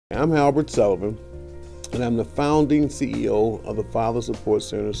I'm Albert Sullivan, and I'm the founding CEO of the Father Support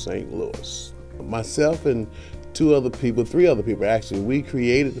Center St. Louis. Myself and three other people actually, we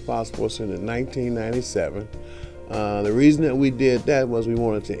created the Father Support Center in 1997. The reason that we did that was we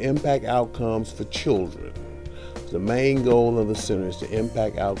wanted to impact outcomes for children. The main goal of the center is to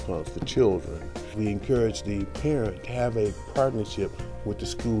impact outcomes for children. We encourage the parent to have a partnership with the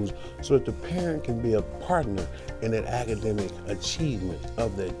schools so that the parent can be a partner in that academic achievement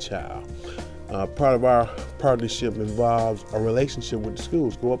of that child. Part of our partnership involves a relationship with the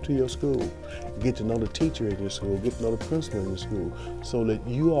schools. Go up to your school, get to know the teacher in your school, get to know the principal in your school, so that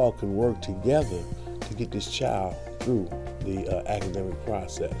you all can work together to get this child through the academic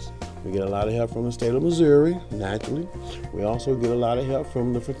process. We get a lot of help from the state of Missouri, naturally. We also get a lot of help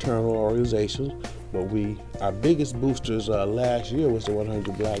from the fraternal organizations, but our biggest boosters last year was the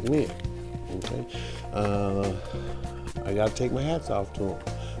 100 Black Men. Okay, I got to take my hats off to them.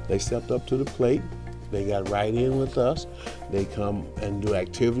 They stepped up to the plate. They got right in with us. They come and do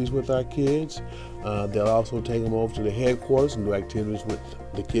activities with our kids. They'll also take them over to the headquarters and do activities with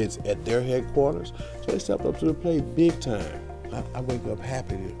the kids at their headquarters. So they stepped up to the plate big time. I wake up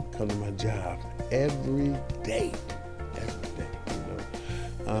happy to come to my job every day.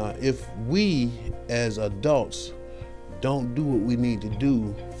 You know? If we as adults don't do what we need to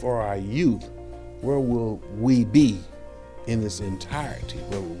do for our youth, where will we be in this entirety?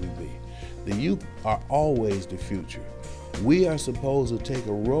 Where will we be? The youth are always the future. We are supposed to take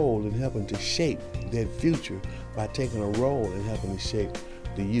a role in helping to shape that future by taking a role in helping to shape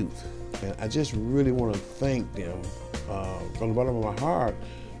the youth. And I just really want to thank them from the bottom of my heart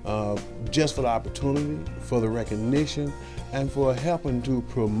just for the opportunity, for the recognition, and for helping to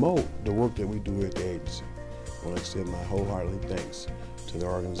promote the work that we do here at the agency. I want to extend my wholehearted thanks to the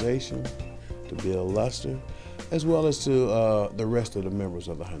organization, to Bill Luster, as well as to the rest of the members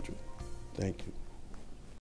of the 100. Thank you.